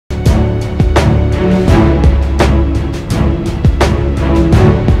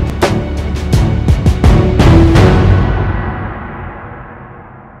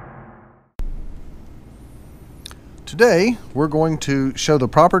Today we're going to show the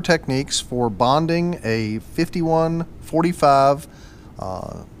proper techniques for bonding a 5145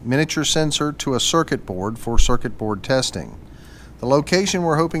 miniature sensor to a circuit board for circuit board testing. The location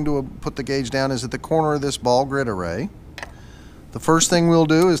we're hoping to put the gauge down is at the corner of this ball grid array. The first thing we'll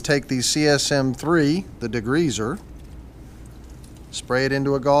do is take the CSM3, the degreaser, spray it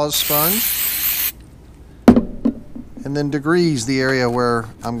into a gauze sponge, and then degrease the area where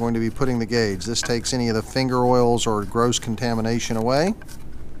I'm going to be putting the gauge. This takes any of the finger oils or gross contamination away.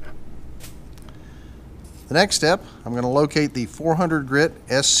 The next step, I'm going to locate the 400 grit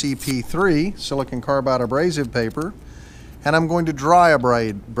SCP3 silicon carbide abrasive paper, and I'm going to dry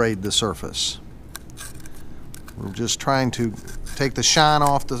braid the surface. We're just trying to take the shine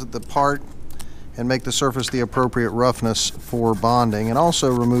off the part and make the surface the appropriate roughness for bonding, and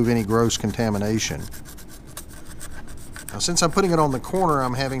also remove any gross contamination. Now, since I'm putting it on the corner,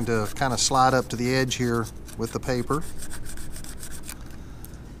 I'm having to kind of slide up to the edge here with the paper.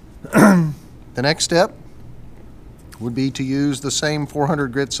 The next step would be to use the same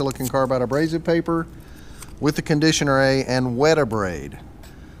 400 grit silicon carbide abrasive paper with the conditioner A and wet abrade.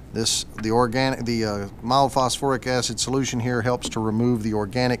 The mild phosphoric acid solution here helps to remove the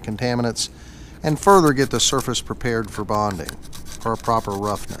organic contaminants and further get the surface prepared for bonding for a proper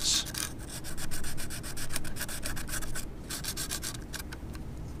roughness.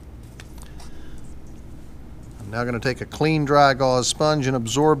 I'm now going to take a clean dry gauze sponge and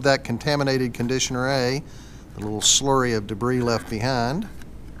absorb that contaminated conditioner A, the little slurry of debris left behind.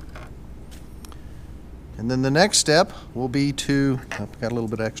 And then the next step will be to, I've got a little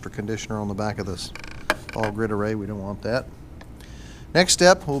bit of extra conditioner on the back of this ball grid array, we don't want that. Next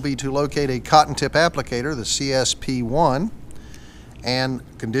step will be to locate a cotton tip applicator, the CSP1, and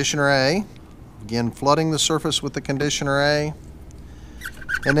conditioner A, again flooding the surface with the conditioner A,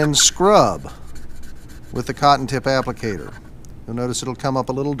 and then scrub with the cotton tip applicator. You'll notice it'll come up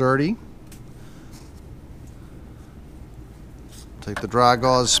a little dirty. Take the dry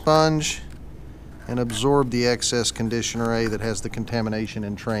gauze sponge and absorb the excess conditioner A that has the contamination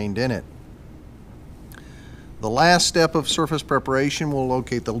entrained in it. The last step of surface preparation will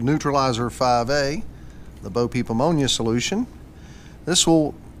locate the neutralizer 5A, the Bo Peep ammonia solution. This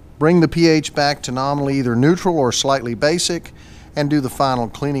will bring the pH back to nominally either neutral or slightly basic, and do the final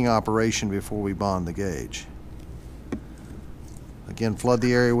cleaning operation before we bond the gauge. Again, flood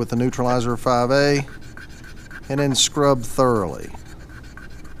the area with the neutralizer 5A and then scrub thoroughly.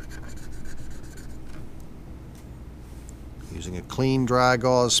 Using a clean dry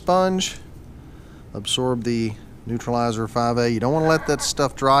gauze sponge, absorb the neutralizer 5A. You don't want to let that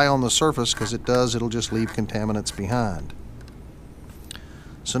stuff dry on the surface, because it'll just leave contaminants behind.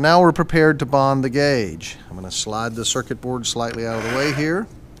 So now we're prepared to bond the gauge. I'm going to slide the circuit board slightly out of the way here.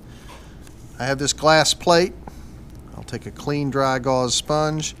 I have this glass plate. I'll take a clean dry gauze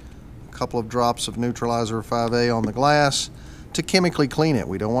sponge, a couple of drops of neutralizer 5A on the glass to chemically clean it.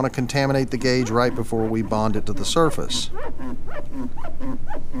 We don't want to contaminate the gauge right before we bond it to the surface.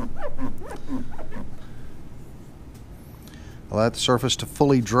 Allow the surface to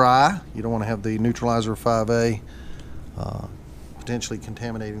fully dry. You don't want to have the neutralizer 5A potentially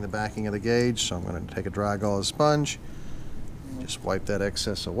contaminating the backing of the gauge, so I'm going to take a dry gauze sponge, just wipe that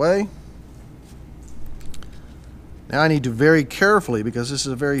excess away. Now I need to very carefully, because this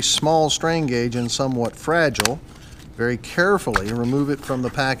is a very small strain gauge and somewhat fragile, very carefully remove it from the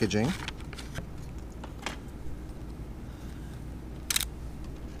packaging.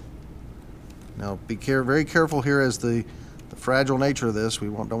 Now be very careful here, as the fragile nature of this,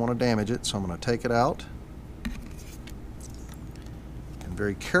 don't want to damage it, so I'm going to take it out and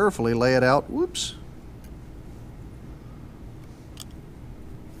very carefully lay it out,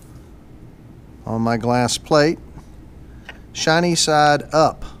 on my glass plate, shiny side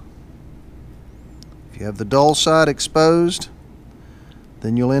up. If you have the dull side exposed,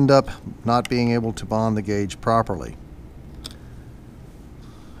 then you'll end up not being able to bond the gauge properly.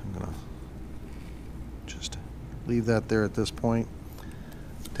 I'm going to just leave that there at this point.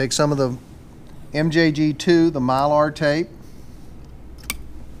 Take some of the MJG2, the Mylar tape.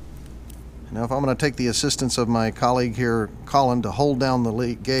 Now if I'm going to take the assistance of my colleague here, Colin, to hold down the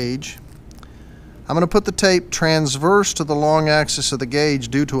gauge, I'm going to put the tape transverse to the long axis of the gauge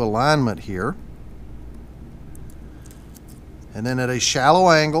due to alignment here. And then at a shallow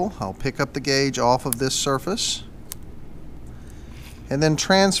angle, I'll pick up the gauge off of this surface and then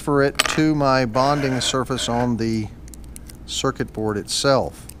transfer it to my bonding surface on the circuit board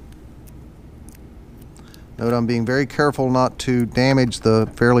itself. Note I'm being very careful not to damage the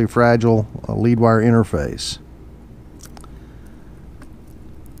fairly fragile lead wire interface.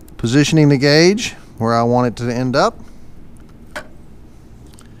 Positioning the gauge where I want it to end up.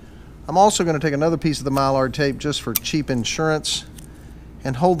 I'm also going to take another piece of the Mylar tape just for cheap insurance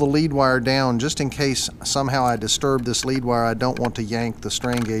and hold the lead wire down just in case somehow I disturb this lead wire. I don't want to yank the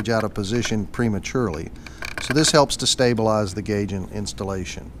strain gauge out of position prematurely. So this helps to stabilize the gauge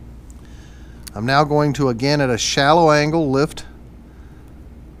installation. I'm now going to, again at a shallow angle, lift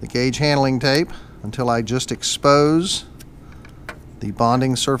the gauge handling tape until I just expose the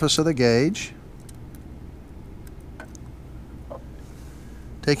bonding surface of the gauge.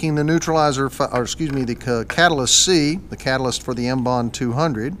 Taking the neutralizer, or excuse me, the catalyst C, the catalyst for the M-Bond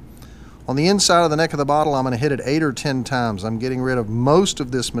 200. On the inside of the neck of the bottle, I'm going to hit it 8 or 10 times. I'm getting rid of most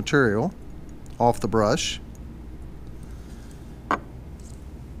of this material off the brush. And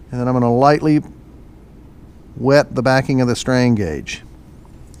then I'm going to lightly wet the backing of the strain gauge.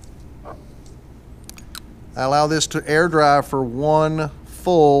 I allow this to air dry for one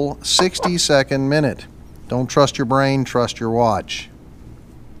full 60-second minute. Don't trust your brain, trust your watch.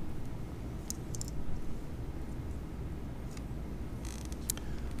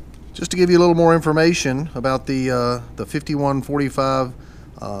 Just to give you a little more information about the 5145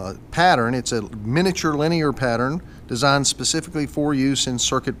 pattern, it's a miniature linear pattern designed specifically for use in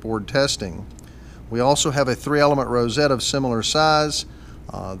circuit board testing. We also have a 3-element rosette of similar size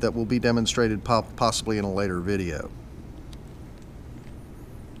that will be demonstrated possibly in a later video.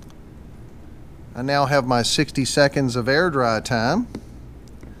 I now have my 60 seconds of air dry time.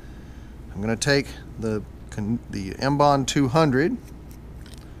 I'm going to take the M-Bond 200,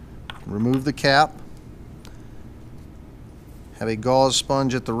 remove the cap, have a gauze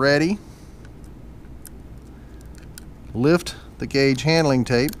sponge at the ready, lift the gauge handling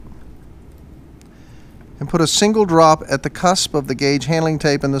tape, and put a single drop at the cusp of the gauge handling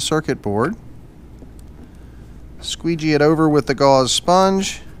tape and the circuit board. Squeegee it over with the gauze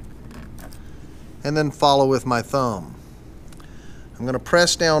sponge, and then follow with my thumb. I'm going to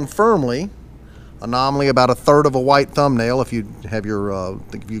press down firmly, a nominally about 1/3 of a white thumbnail if you have your,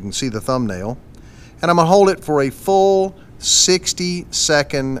 if you can see the thumbnail, and I'm going to hold it for a full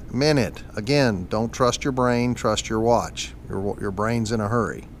 60-second minute. Again, don't trust your brain, trust your watch. Your brain's in a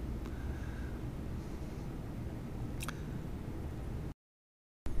hurry.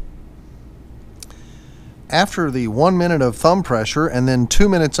 After the 1 minute of thumb pressure and then 2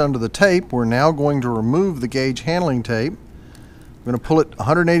 minutes under the tape, we're now going to remove the gauge handling tape. I'm going to pull it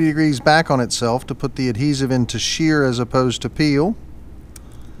 180 degrees back on itself to put the adhesive into shear as opposed to peel.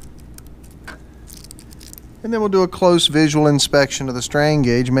 And then we'll do a close visual inspection of the strain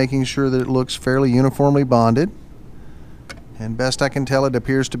gauge, making sure that it looks fairly uniformly bonded. And best I can tell, it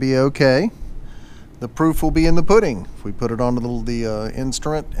appears to be okay. The proof will be in the pudding. If we put it onto the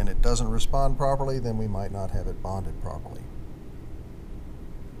instrument and it doesn't respond properly, then we might not have it bonded properly.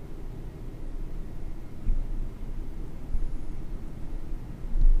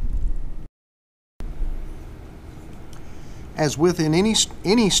 As within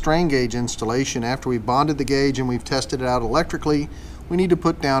any strain gauge installation, after we've bonded the gauge and we've tested it out electrically, we need to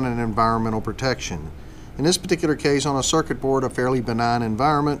put down an environmental protection. In this particular case, on a circuit board, a fairly benign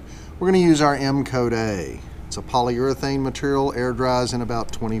environment, we're going to use our M-Code A. It's a polyurethane material, air dries in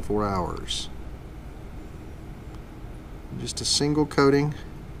about 24 hours. Just a single coating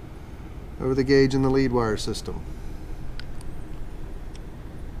over the gauge and the lead wire system.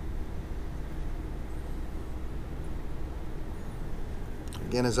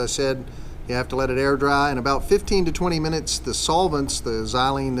 Again, as I said, you have to let it air dry. In about 15 to 20 minutes, the solvents, the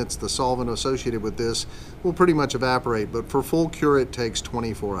xylene that's the solvent associated with this, will pretty much evaporate, but for full cure it takes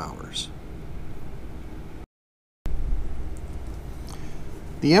 24 hours.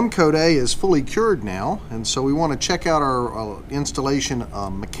 The M-Code A is fully cured now, and so we want to check out our installation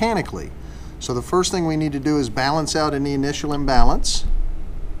mechanically. So the first thing we need to do is balance out any initial imbalance.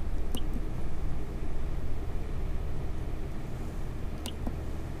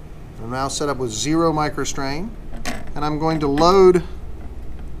 I'm now set up with 0 microstrain, and I'm going to load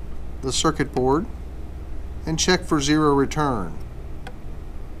the circuit board and check for 0 return.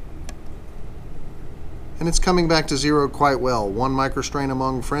 And it's coming back to 0 quite well. 1 microstrain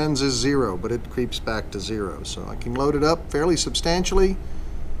among friends is 0, but it creeps back to 0. So I can load it up fairly substantially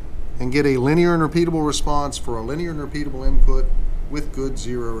and get a linear and repeatable response for a linear and repeatable input with good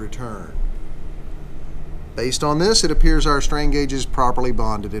 0 return. Based on this, it appears our strain gauge is properly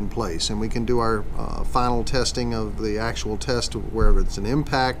bonded in place, and we can do our final testing of the actual test, whether it's an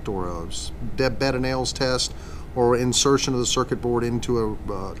impact or a bed of nails test or insertion of the circuit board into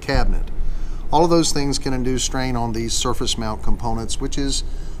a cabinet. All of those things can induce strain on these surface mount components, which is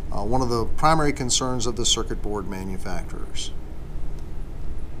one of the primary concerns of the circuit board manufacturers.